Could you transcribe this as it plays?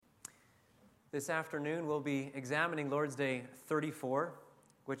This afternoon we'll be examining Lord's Day 34,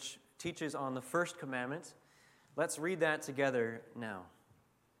 which teaches on the first commandment. Let's read that together now.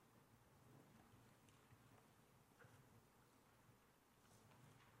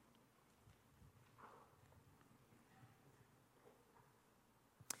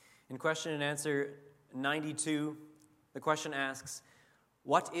 In question and answer 92, the question asks,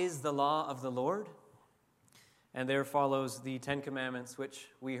 "What is the law of the Lord?" And there follows the Ten Commandments, which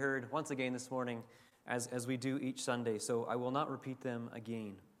we heard once again this morning, as we do each Sunday. So I will not repeat them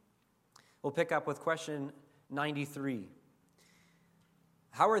again. We'll pick up with question 93.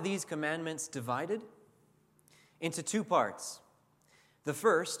 How are these commandments divided? Into two parts. The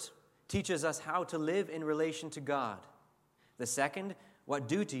first teaches us how to live in relation to God. The second, what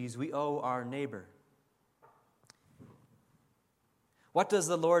duties we owe our neighbor. What does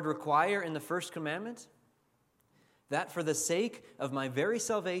the Lord require in the first commandment? That for the sake of my very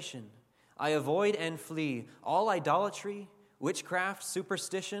salvation, I avoid and flee all idolatry, witchcraft,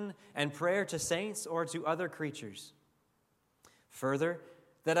 superstition, and prayer to saints or to other creatures. Further,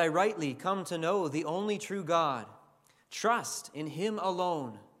 that I rightly come to know the only true God, trust in Him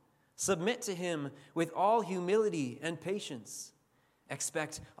alone, submit to Him with all humility and patience,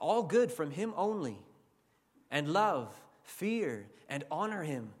 expect all good from Him only, and love, fear, and honor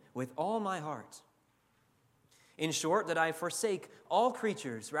Him with all my heart. In short, that I forsake all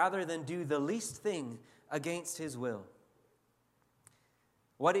creatures rather than do the least thing against His will.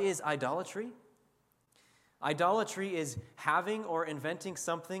 What is idolatry? Idolatry is having or inventing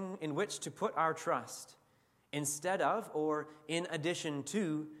something in which to put our trust, instead of or in addition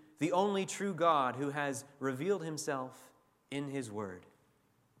to the only true God who has revealed Himself in His Word.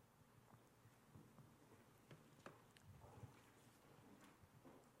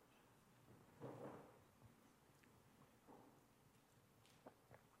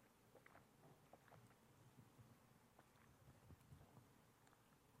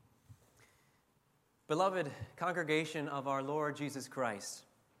 Beloved congregation of our Lord Jesus Christ,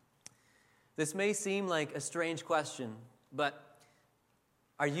 this may seem like a strange question, but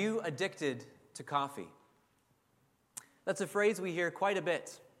are you addicted to coffee? That's a phrase we hear quite a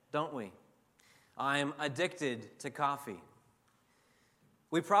bit, don't we? I'm addicted to coffee.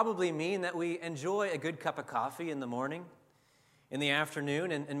 We probably mean that we enjoy a good cup of coffee in the morning, in the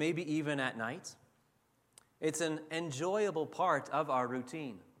afternoon, and maybe even at night. It's an enjoyable part of our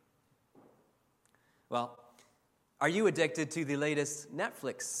routine. Well, are you addicted to the latest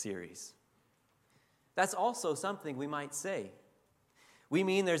Netflix series? That's also something we might say. We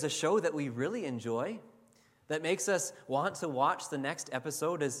mean there's a show that we really enjoy that makes us want to watch the next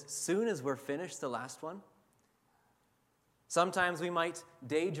episode as soon as we're finished the last one. Sometimes we might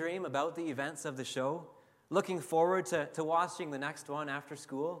daydream about the events of the show, looking forward to watching the next one after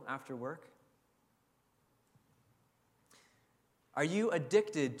school, after work. Are you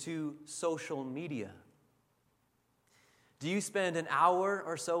addicted to social media? Do you spend an hour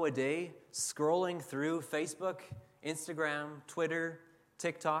or so a day scrolling through Facebook, Instagram, Twitter,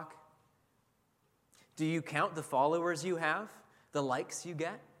 TikTok? Do you count the followers you have, the likes you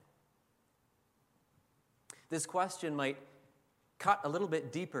get? This question might cut a little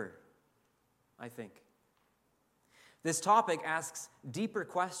bit deeper, I think. This topic asks deeper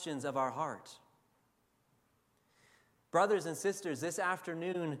questions of our heart. Brothers and sisters, this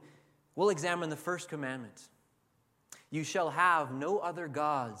afternoon, we'll examine the first commandment. You shall have no other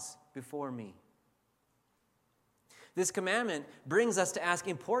gods before me. This commandment brings us to ask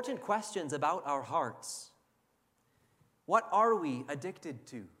important questions about our hearts. What are we addicted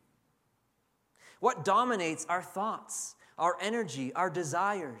to? What dominates our thoughts, our energy, our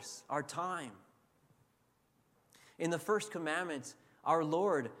desires, our time? In the first commandment, our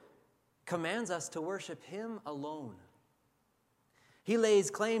Lord commands us to worship Him alone. He lays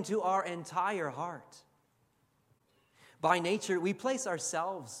claim to our entire heart. By nature, we place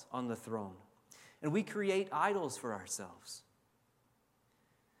ourselves on the throne, and we create idols for ourselves.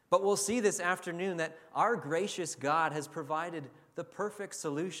 But we'll see this afternoon that our gracious God has provided the perfect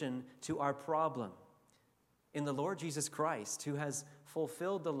solution to our problem in the Lord Jesus Christ, who has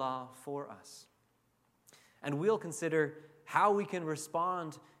fulfilled the law for us. And we'll consider how we can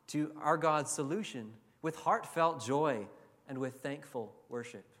respond to our God's solution with heartfelt joy and with thankful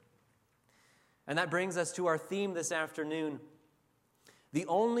worship. And that brings us to our theme this afternoon. The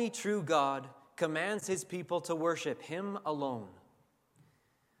only true God commands His people to worship Him alone.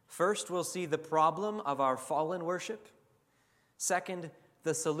 First, we'll see the problem of our fallen worship. Second,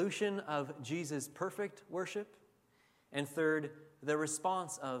 the solution of Jesus' perfect worship. And third, the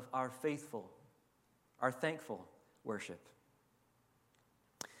response of our thankful worship.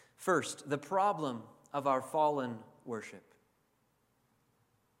 First, the problem of our fallen worship.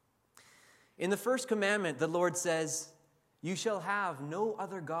 In the first commandment, the Lord says, "You shall have no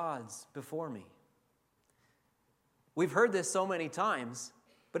other gods before me." We've heard this so many times,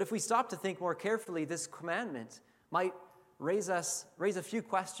 but if we stop to think more carefully, this commandment might raise a few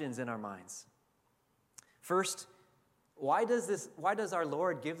questions in our minds. First, why does our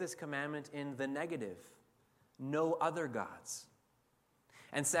Lord give this commandment in the negative? No other gods.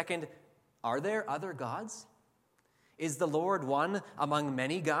 And second, are there other gods? Is the Lord one among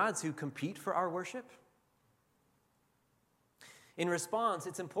many gods who compete for our worship? In response,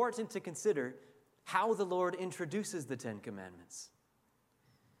 it's important to consider how the Lord introduces the Ten Commandments.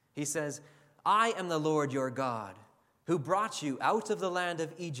 He says, "I am the Lord your God, who brought you out of the land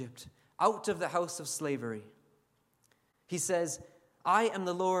of Egypt, out of the house of slavery." He says, "I am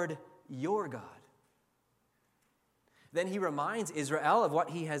the Lord your God." Then he reminds Israel of what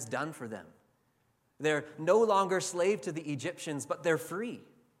he has done for them. They're no longer slave to the Egyptians, but they're free.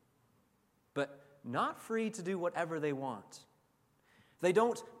 But not free to do whatever they want. They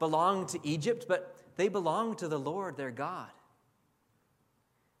don't belong to Egypt, but they belong to the Lord their God.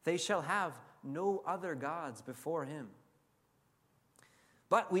 They shall have no other gods before him.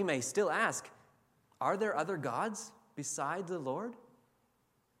 But we may still ask, are there other gods beside the Lord?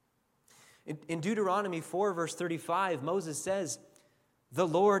 In Deuteronomy 4, verse 35, Moses says, "The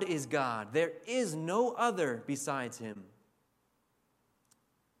Lord is God. There is no other besides him."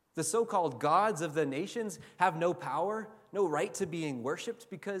 The so-called gods of the nations have no power, no right to being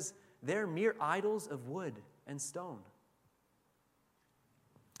worshipped because they're mere idols of wood and stone.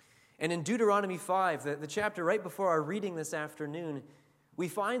 And in Deuteronomy 5, the chapter right before our reading this afternoon, we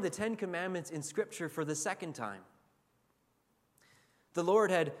find the Ten Commandments in Scripture for the second time. The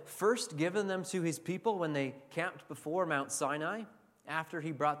Lord had first given them to his people when they camped before Mount Sinai, after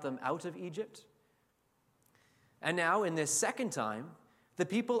he brought them out of Egypt. And now, in this second time, the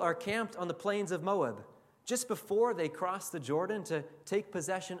people are camped on the plains of Moab, just before they cross the Jordan to take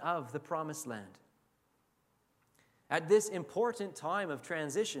possession of the Promised Land. At this important time of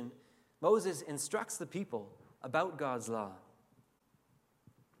transition, Moses instructs the people about God's law.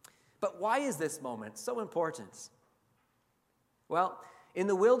 But why is this moment so important? Well, in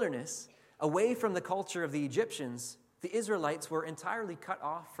the wilderness, away from the culture of the Egyptians, the Israelites were entirely cut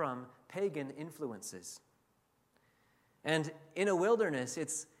off from pagan influences. And in a wilderness,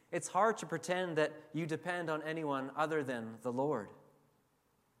 it's hard to pretend that you depend on anyone other than the Lord.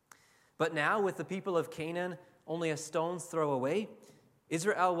 But now, with the people of Canaan only a stone's throw away,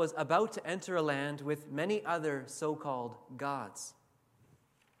 Israel was about to enter a land with many other so-called gods.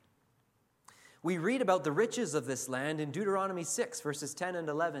 We read about the riches of this land in Deuteronomy 6, verses 10 and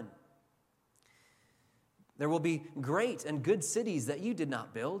 11. "There will be great and good cities that you did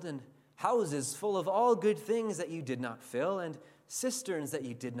not build, and houses full of all good things that you did not fill, and cisterns that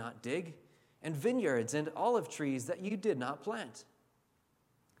you did not dig, and vineyards and olive trees that you did not plant."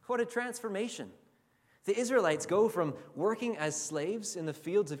 What a transformation. The Israelites go from working as slaves in the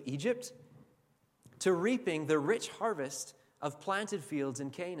fields of Egypt to reaping the rich harvest of planted fields in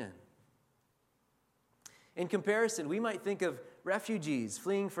Canaan. In comparison, we might think of refugees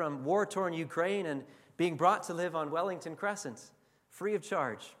fleeing from war-torn Ukraine and being brought to live on Wellington Crescent, free of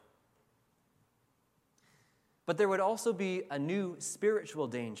charge. But there would also be a new spiritual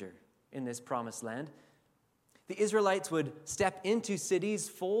danger in this promised land. The Israelites would step into cities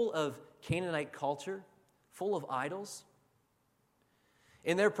full of Canaanite culture, full of idols.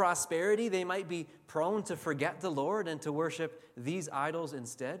 In their prosperity, they might be prone to forget the Lord and to worship these idols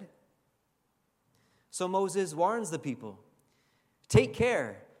instead. So Moses warns the people, "Take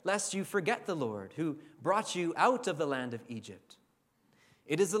care lest you forget the Lord who brought you out of the land of Egypt.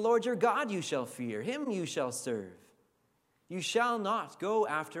 It is the Lord your God you shall fear, him you shall serve. You shall not go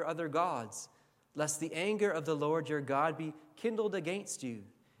after other gods, lest the anger of the Lord your God be kindled against you,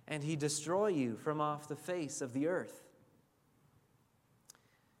 and he destroy you from off the face of the earth."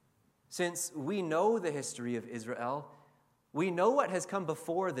 Since we know the history of Israel, we know what has come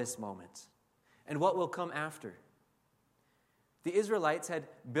before this moment and what will come after. The Israelites had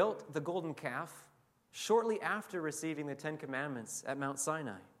built the golden calf shortly after receiving the Ten Commandments at Mount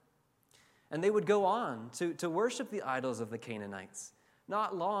Sinai. And they would go on to worship the idols of the Canaanites,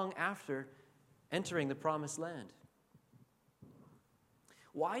 not long after entering the Promised Land.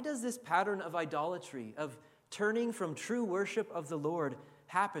 Why does this pattern of idolatry, of turning from true worship of the Lord,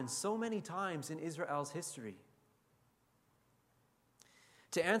 happen so many times in Israel's history?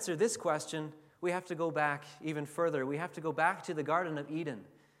 To answer this question, we have to go back even further. We have to go back to the Garden of Eden,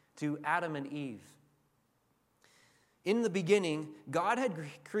 to Adam and Eve. In the beginning, God had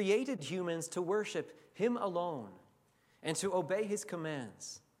created humans to worship Him alone and to obey His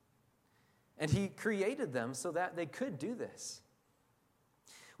commands. And He created them so that they could do this.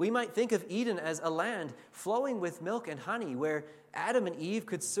 We might think of Eden as a land flowing with milk and honey, where Adam and Eve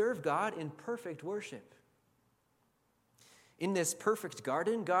could serve God in perfect worship. In this perfect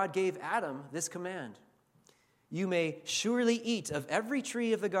garden, God gave Adam this command: "You may surely eat of every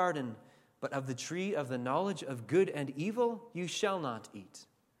tree of the garden, but of the tree of the knowledge of good and evil you shall not eat.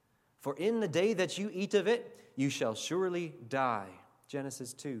 For in the day that you eat of it, you shall surely die."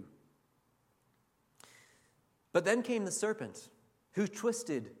 Genesis 2. But then came the serpent, who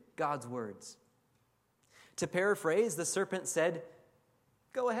twisted God's words. To paraphrase, the serpent said,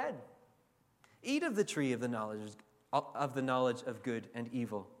 "Go ahead, eat of the tree of the knowledge of good and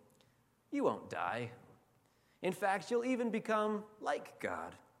evil. You won't die. In fact, you'll even become like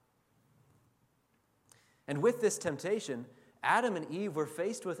God." And with this temptation, Adam and Eve were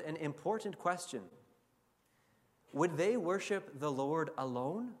faced with an important question. Would they worship the Lord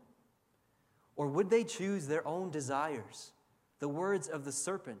alone? Or would they choose their own desires, the words of the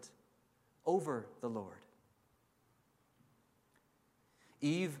serpent, over the Lord?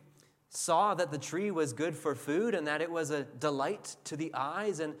 Eve saw that the tree was good for food and that it was a delight to the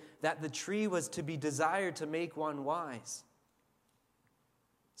eyes and that the tree was to be desired to make one wise.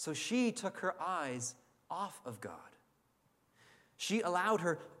 So she took her eyes off of God. She allowed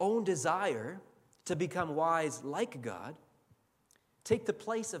her own desire to become wise like God take the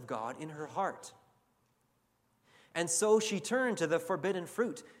place of God in her heart. And so she turned to the forbidden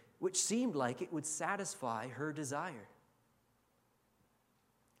fruit, which seemed like it would satisfy her desire.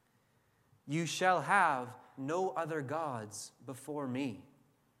 "You shall have no other gods before me."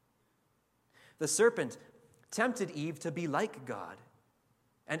 The serpent tempted Eve to be like God,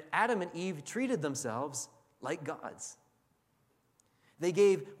 and Adam and Eve treated themselves like gods. They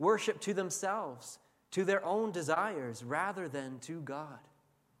gave worship to themselves, to their own desires, rather than to God.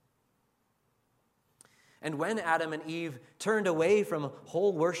 And when Adam and Eve turned away from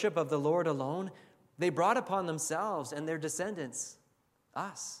whole worship of the Lord alone, they brought upon themselves and their descendants,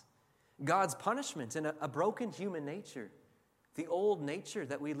 us, God's punishment in a broken human nature, the old nature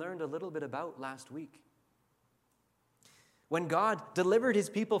that we learned a little bit about last week. When God delivered His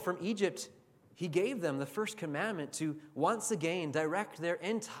people from Egypt, He gave them the first commandment to once again direct their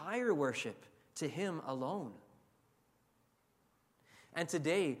entire worship to Him alone. And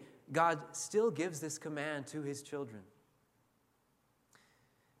today, God still gives this command to His children.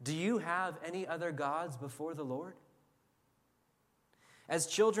 Do you have any other gods before the Lord? As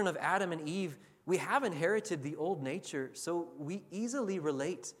children of Adam and Eve, we have inherited the old nature, so we easily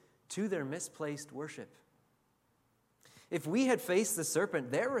relate to their misplaced worship. If we had faced the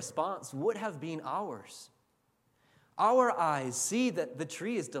serpent, their response would have been ours. Our eyes see that the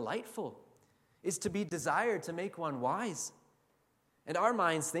tree is delightful, is to be desired to make one wise. And our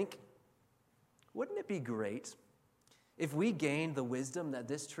minds think, wouldn't it be great if we gained the wisdom that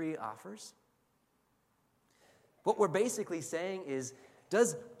this tree offers? What we're basically saying is,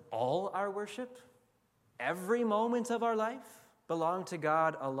 does all our worship, every moment of our life, belong to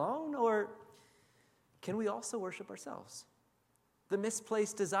God alone? Or can we also worship ourselves, the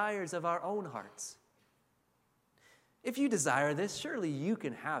misplaced desires of our own hearts? If you desire this, surely you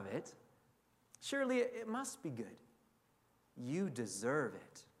can have it. Surely it must be good. You deserve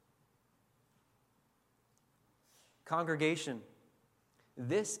it. Congregation,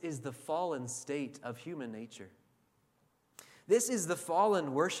 this is the fallen state of human nature. This is the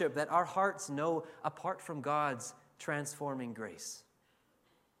fallen worship that our hearts know apart from God's transforming grace.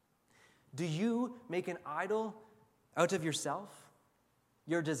 Do you make an idol out of yourself,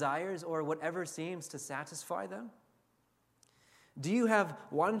 your desires, or whatever seems to satisfy them? Do you have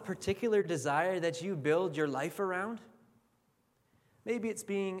one particular desire that you build your life around? Maybe it's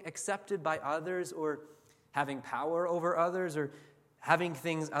being accepted by others, or having power over others, or having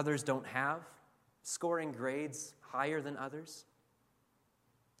things others don't have, scoring grades higher than others.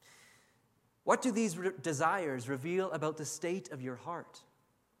 What do these desires reveal about the state of your heart?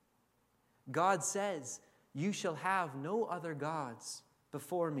 God says, "You shall have no other gods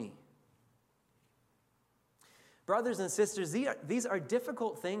before me." Brothers and sisters, these are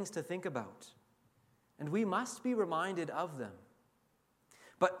difficult things to think about, and we must be reminded of them.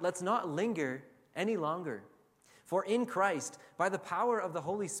 But let's not linger any longer. For in Christ, by the power of the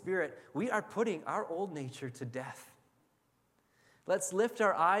Holy Spirit, we are putting our old nature to death. Let's lift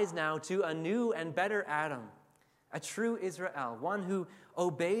our eyes now to a new and better Adam, a true Israel, one who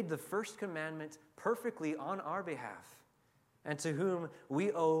obeyed the first commandment perfectly on our behalf, and to whom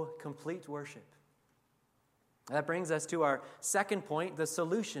we owe complete worship. That brings us to our second point, the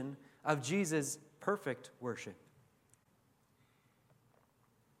solution of Jesus' perfect worship.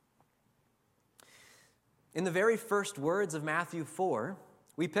 In the very first words of Matthew 4,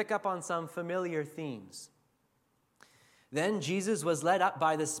 we pick up on some familiar themes. Then Jesus was led up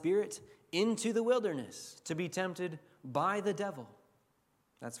by the Spirit into the wilderness to be tempted by the devil.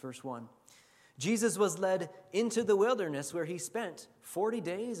 That's verse 1. Jesus was led into the wilderness where he spent 40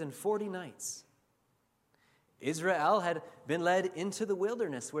 days and 40 nights. Israel had been led into the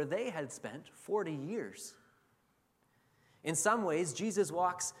wilderness where they had spent 40 years. In some ways, Jesus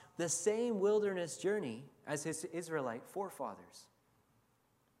walks the same wilderness journey as his Israelite forefathers.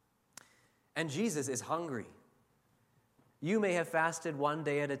 And Jesus is hungry. You may have fasted one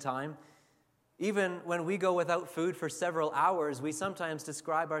day at a time. Even when we go without food for several hours, we sometimes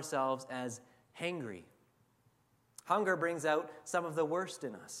describe ourselves as hangry. Hunger brings out some of the worst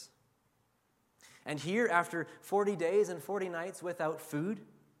in us. And here, after 40 days and 40 nights without food,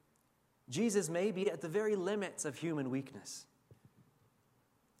 Jesus may be at the very limits of human weakness.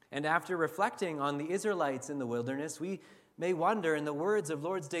 And after reflecting on the Israelites in the wilderness, we may wonder, in the words of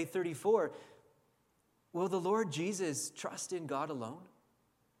Lord's Day 34, will the Lord Jesus trust in God alone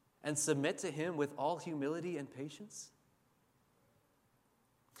and submit to him with all humility and patience?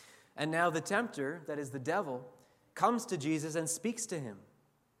 And now the tempter, that is the devil, comes to Jesus and speaks to him.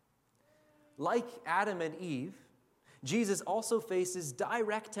 Like Adam and Eve, Jesus also faces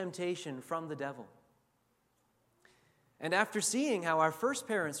direct temptation from the devil. And after seeing how our first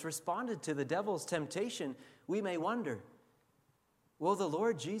parents responded to the devil's temptation, we may wonder, will the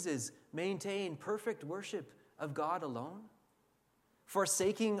Lord Jesus maintain perfect worship of God alone,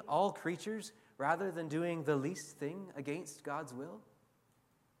 forsaking all creatures rather than doing the least thing against God's will?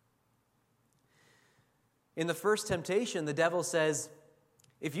 In the first temptation, the devil says,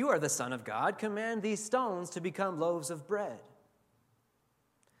 "If you are the Son of God, command these stones to become loaves of bread."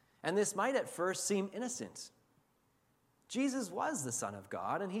 And this might at first seem innocent. Jesus was the Son of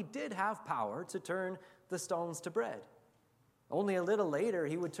God, and he did have power to turn the stones to bread. Only a little later,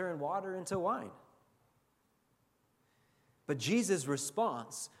 he would turn water into wine. But Jesus'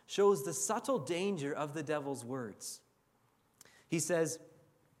 response shows the subtle danger of the devil's words. He says,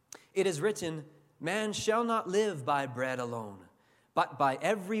 "It is written, man shall not live by bread alone, but by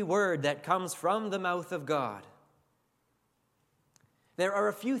every word that comes from the mouth of God." There are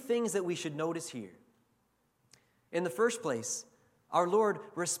a few things that we should notice here. In the first place, our Lord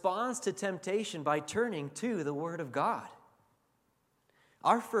responds to temptation by turning to the Word of God.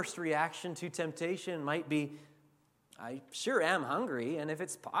 Our first reaction to temptation might be, I sure am hungry, and if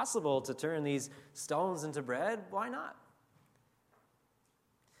it's possible to turn these stones into bread, why not?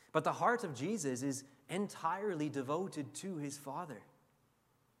 But the heart of Jesus is entirely devoted to his Father.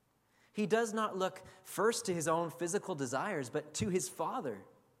 He does not look first to his own physical desires, but to his Father.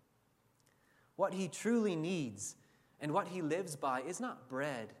 What he truly needs and what he lives by is not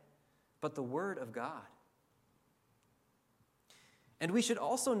bread, but the Word of God. And we should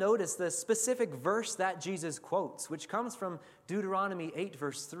also notice the specific verse that Jesus quotes, which comes from Deuteronomy 8,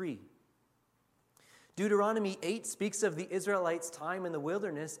 verse 3. Deuteronomy 8 speaks of the Israelites' time in the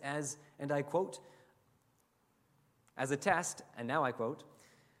wilderness as, and I quote, as a test, and now I quote,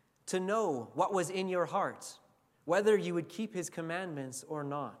 to know what was in your heart, whether you would keep his commandments or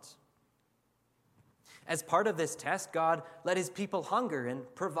not. As part of this test, God let his people hunger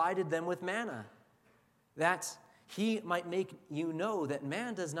and provided them with manna, that he might make you know that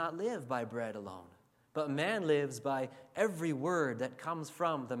man does not live by bread alone, but man lives by every word that comes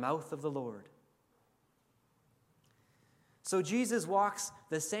from the mouth of the Lord. So Jesus walks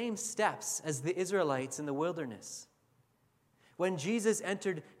the same steps as the Israelites in the wilderness. When Jesus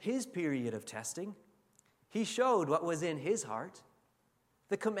entered his period of testing, he showed what was in his heart,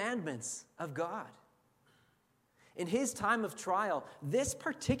 the commandments of God. In his time of trial, this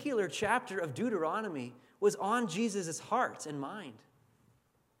particular chapter of Deuteronomy was on Jesus' heart and mind.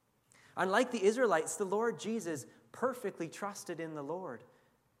 Unlike the Israelites, the Lord Jesus perfectly trusted in the Lord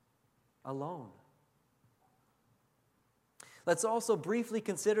alone. Let's also briefly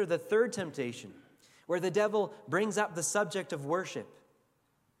consider the third temptation, where the devil brings up the subject of worship.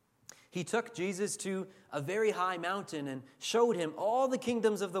 He took Jesus to a very high mountain and showed him all the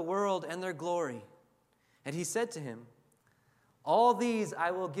kingdoms of the world and their glory. And he said to him, "All these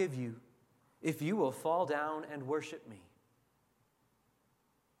I will give you if you will fall down and worship me."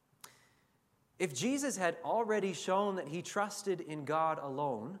 If Jesus had already shown that he trusted in God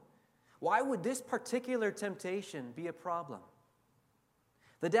alone, why would this particular temptation be a problem?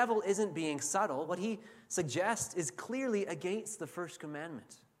 The devil isn't being subtle. What he suggests is clearly against the first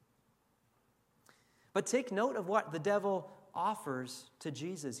commandment. But take note of what the devil offers to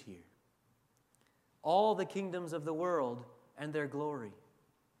Jesus here. All the kingdoms of the world and their glory.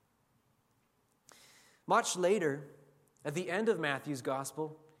 Much later, at the end of Matthew's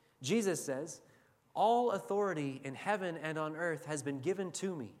gospel, Jesus says, "All authority in heaven and on earth has been given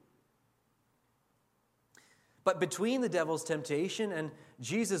to me." But between the devil's temptation and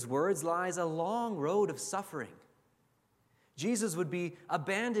Jesus' words lies a long road of suffering. Jesus would be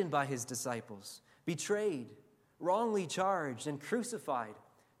abandoned by his disciples, betrayed, wrongly charged, and crucified,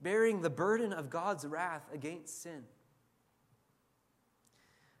 bearing the burden of God's wrath against sin.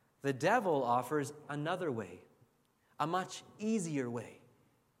 The devil offers another way, a much easier way.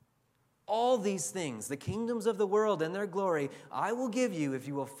 All these things, the kingdoms of the world and their glory, I will give you if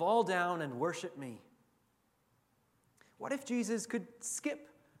you will fall down and worship me. What if Jesus could skip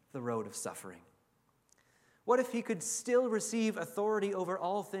the road of suffering? What if he could still receive authority over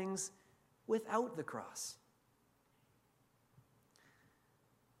all things without the cross?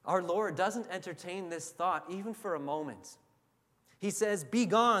 Our Lord doesn't entertain this thought even for a moment. He says,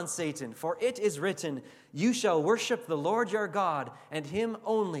 "Begone, Satan, for it is written, you shall worship the Lord your God, and him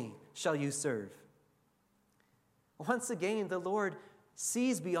only shall you serve." Once again, the Lord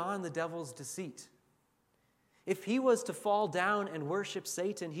sees beyond the devil's deceit. If he was to fall down and worship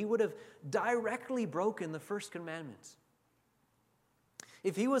Satan, he would have directly broken the first commandment.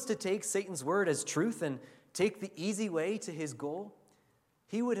 If he was to take Satan's word as truth and take the easy way to his goal,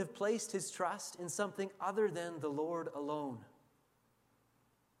 he would have placed his trust in something other than the Lord alone.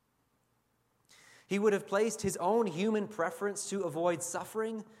 He would have placed his own human preference to avoid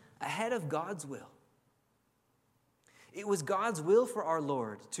suffering ahead of God's will. It was God's will for our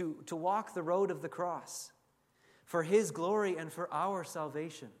Lord to walk the road of the cross, for his glory and for our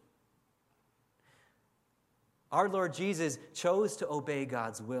salvation. Our Lord Jesus chose to obey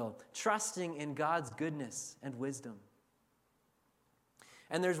God's will, trusting in God's goodness and wisdom.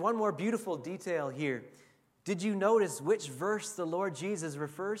 And there's one more beautiful detail here. Did you notice which verse the Lord Jesus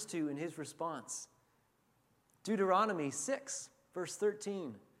refers to in his response? Deuteronomy 6, verse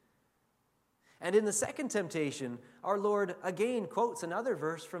 13. And in the second temptation, our Lord again quotes another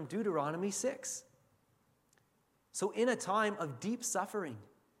verse from Deuteronomy 6. So in a time of deep suffering,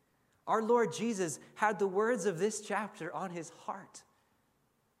 our Lord Jesus had the words of this chapter on his heart.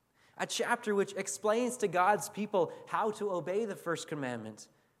 A chapter which explains to God's people how to obey the first commandment,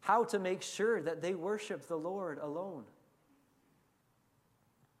 how to make sure that they worship the Lord alone.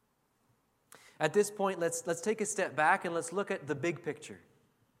 At this point, let's take a step back and let's look at the big picture.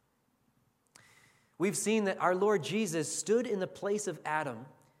 We've seen that our Lord Jesus stood in the place of Adam,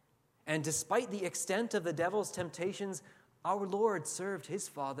 and despite the extent of the devil's temptations, our Lord served his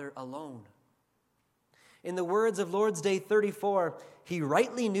Father alone. In the words of Lord's Day 34, he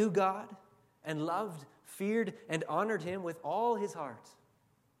rightly knew God and loved, feared, and honored him with all his heart.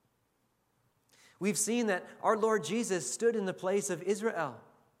 We've seen that our Lord Jesus stood in the place of Israel,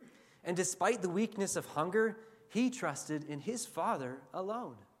 and despite the weakness of hunger, he trusted in his Father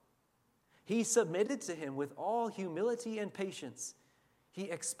alone. He submitted to him with all humility and patience. He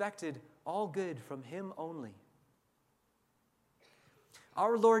expected all good from him only.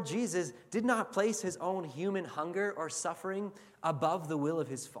 Our Lord Jesus did not place his own human hunger or suffering above the will of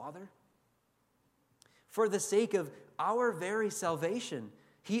his Father. For the sake of our very salvation,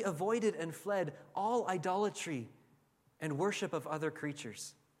 he avoided and fled all idolatry and worship of other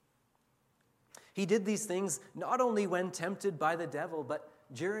creatures. He did these things not only when tempted by the devil, but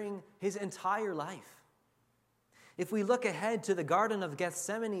during his entire life. If we look ahead to the Garden of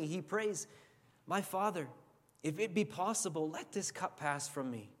Gethsemane, he prays, "My Father, if it be possible, let this cup pass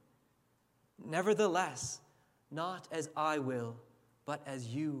from me. Nevertheless, not as I will, but as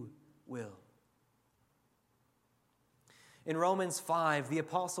you will." In Romans 5, the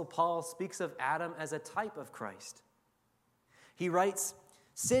Apostle Paul speaks of Adam as a type of Christ. He writes,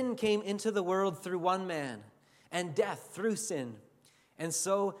 "Sin came into the world through one man, and death through sin. And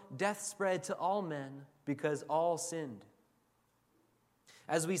so death spread to all men because all sinned."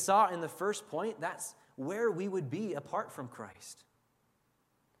 As we saw in the first point, that's where we would be apart from Christ.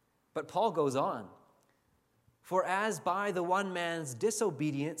 But Paul goes on, "For as by the one man's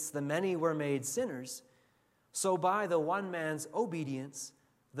disobedience the many were made sinners, so by the one man's obedience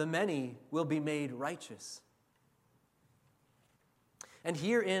the many will be made righteous." And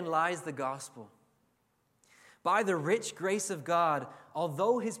herein lies the gospel. By the rich grace of God,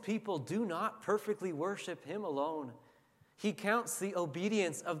 although his people do not perfectly worship him alone, he counts the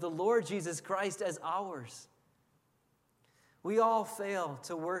obedience of the Lord Jesus Christ as ours. We all fail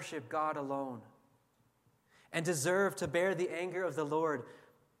to worship God alone and deserve to bear the anger of the Lord.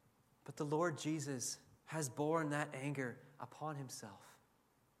 But the Lord Jesus has borne that anger upon himself.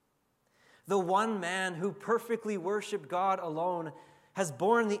 The one man who perfectly worshiped God alone has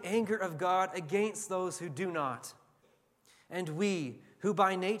borne the anger of God against those who do not. And we, who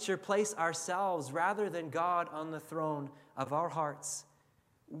by nature place ourselves rather than God on the throne of our hearts,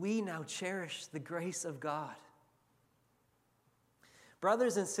 we now cherish the grace of God.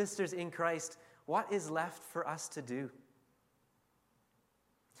 Brothers and sisters in Christ, what is left for us to do?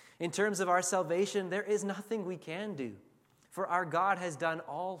 In terms of our salvation, there is nothing we can do, for our God has done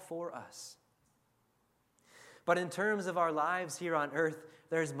all for us. But in terms of our lives here on earth,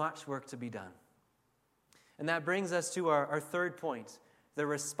 there's much work to be done. And that brings us to our third point, the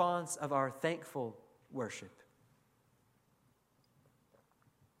response of our thankful worship.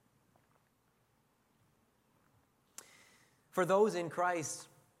 For those in Christ,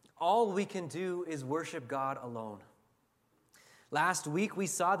 all we can do is worship God alone. Last week we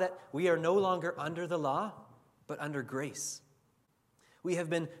saw that we are no longer under the law, but under grace. We have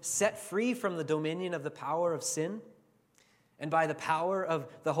been set free from the dominion of the power of sin, and by the power of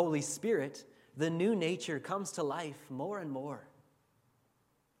the Holy Spirit, the new nature comes to life more and more.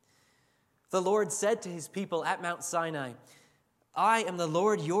 The Lord said to his people at Mount Sinai, "I am the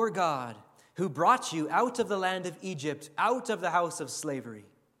Lord your God, who brought you out of the land of Egypt, out of the house of slavery."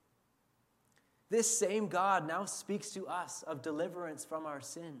 This same God now speaks to us of deliverance from our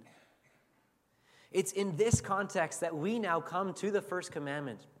sin. It's in this context that we now come to the first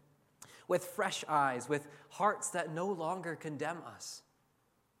commandment with fresh eyes, with hearts that no longer condemn us,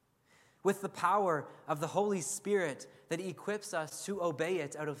 with the power of the Holy Spirit that equips us to obey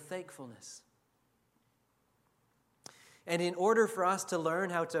it out of thankfulness. And in order for us to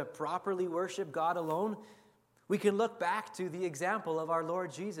learn how to properly worship God alone, we can look back to the example of our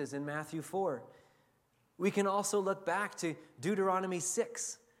Lord Jesus in Matthew 4. We can also look back to Deuteronomy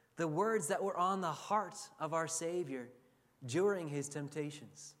 6, the words that were on the heart of our Savior during his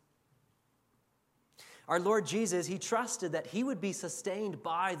temptations. Our Lord Jesus, he trusted that he would be sustained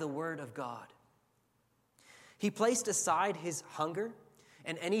by the word of God. He placed aside his hunger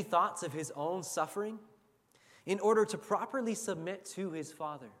and any thoughts of his own suffering in order to properly submit to his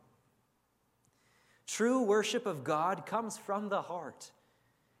Father. True worship of God comes from the heart,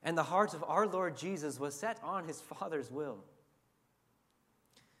 and the heart of our Lord Jesus was set on his Father's will.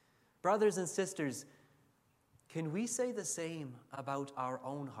 Brothers and sisters, can we say the same about our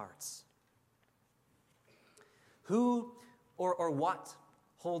own hearts? Who or what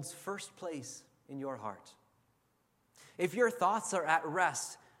holds first place in your heart? If your thoughts are at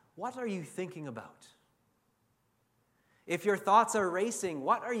rest, what are you thinking about? If your thoughts are racing,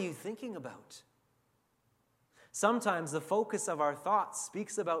 what are you thinking about? Sometimes the focus of our thoughts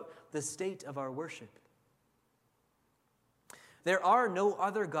speaks about the state of our worship. There are no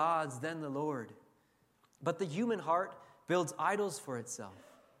other gods than the Lord, but the human heart builds idols for itself.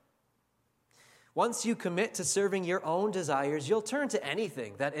 Once you commit to serving your own desires, you'll turn to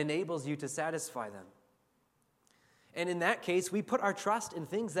anything that enables you to satisfy them. And in that case, we put our trust in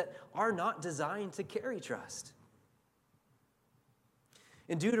things that are not designed to carry trust.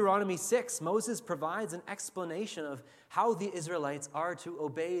 In Deuteronomy 6, Moses provides an explanation of how the Israelites are to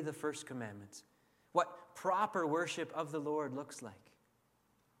obey the first commandment, what proper worship of the Lord looks like.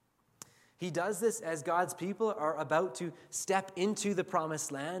 He does this as God's people are about to step into the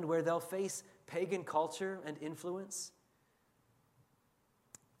promised land where they'll face pagan culture and influence.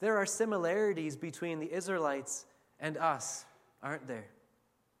 There are similarities between the Israelites and us, aren't there?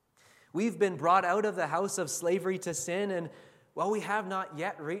 We've been brought out of the house of slavery to sin, and while we have not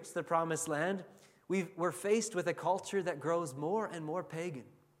yet reached the promised land, we're faced with a culture that grows more and more pagan.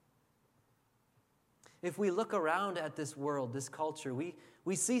 If we look around at this world, this culture,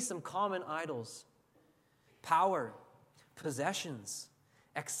 we see some common idols: power, possessions,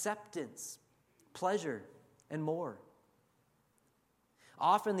 acceptance, pleasure, and more.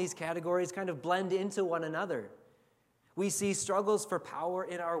 Often these categories kind of blend into one another. We see struggles for power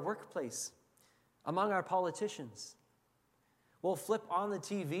in our workplace, among our politicians. We'll flip on the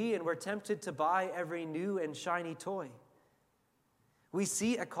TV and we're tempted to buy every new and shiny toy. We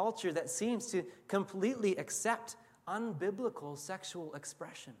see a culture that seems to completely accept unbiblical sexual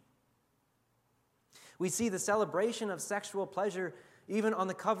expression. We see the celebration of sexual pleasure even on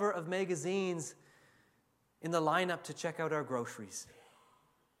the cover of magazines in the lineup to check out our groceries.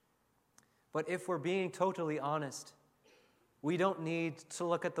 But if we're being totally honest, we don't need to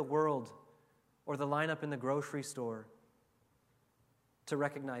look at the world or the lineup in the grocery store to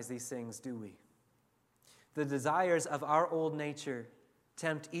recognize these things, do we? The desires of our old nature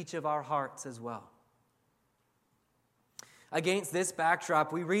tempt each of our hearts as well. Against this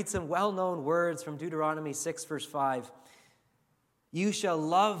backdrop, we read some well-known words from Deuteronomy 6, verse 5. You shall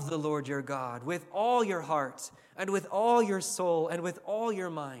love the Lord your God with all your heart and with all your soul and with all your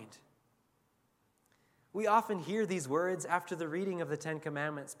mind. We often hear these words after the reading of the Ten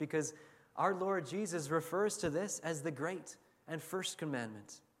Commandments because our Lord Jesus refers to this as the great and first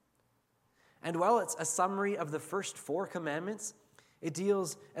commandment. And while it's a summary of the first 4 commandments, it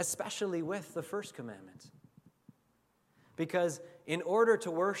deals especially with the first commandment. Because in order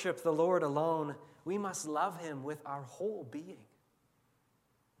to worship the Lord alone, we must love him with our whole being.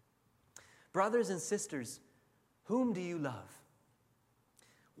 Brothers and sisters, whom do you love?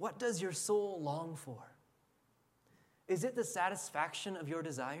 What does your soul long for? Is it the satisfaction of your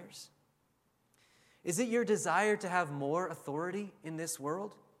desires? Is it your desire to have more authority in this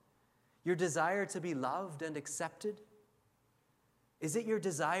world? Your desire to be loved and accepted? Is it your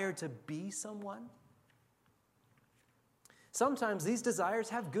desire to be someone? Sometimes these desires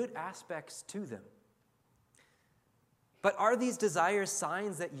have good aspects to them. But are these desires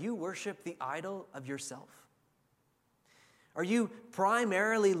signs that you worship the idol of yourself? Are you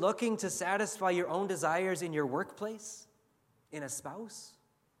primarily looking to satisfy your own desires in your workplace, in a spouse,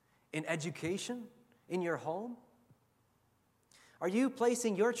 in education, in your home? Are you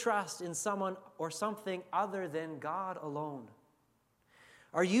placing your trust in someone or something other than God alone?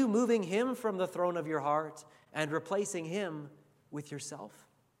 Are you moving him from the throne of your heart and replacing him with yourself?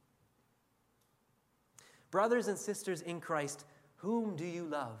 Brothers and sisters in Christ, whom do you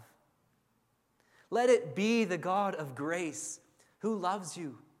love? Let it be the God of grace who loves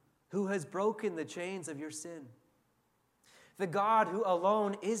you, who has broken the chains of your sin. The God who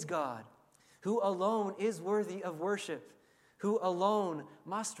alone is God, who alone is worthy of worship, who alone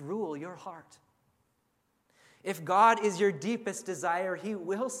must rule your heart. If God is your deepest desire, he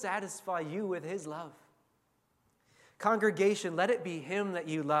will satisfy you with his love. Congregation, let it be him that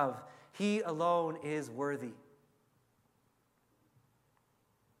you love. He alone is worthy.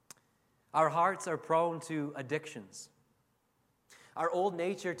 Our hearts are prone to addictions. Our old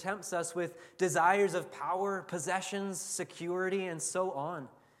nature tempts us with desires of power, possessions, security, and so on.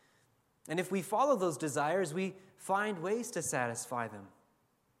 And if we follow those desires, we find ways to satisfy them.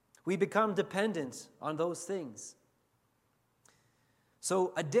 We become dependent on those things.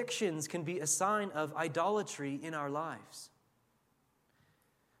 So addictions can be a sign of idolatry in our lives.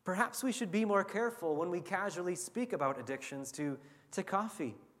 Perhaps we should be more careful when we casually speak about addictions to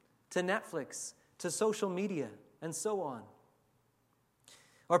coffee, to Netflix, to social media, and so on.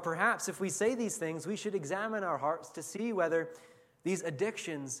 Or perhaps if we say these things, we should examine our hearts to see whether these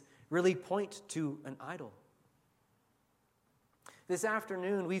addictions really point to an idol. This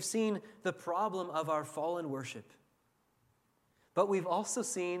afternoon, we've seen the problem of our fallen worship. But we've also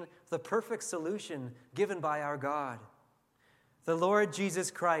seen the perfect solution given by our God. The Lord Jesus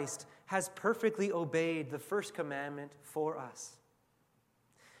Christ has perfectly obeyed the first commandment for us.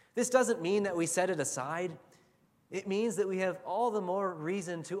 This doesn't mean that we set it aside. It means that we have all the more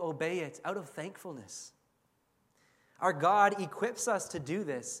reason to obey it out of thankfulness. Our God equips us to do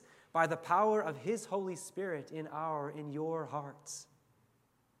this by the power of his Holy Spirit in your hearts.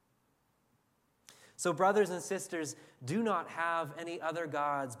 So, brothers and sisters, do not have any other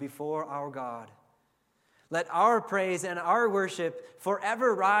gods before our God. Let our praise and our worship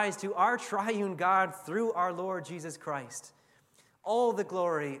forever rise to our triune God through our Lord Jesus Christ. All the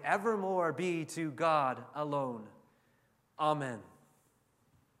glory evermore be to God alone. Amen.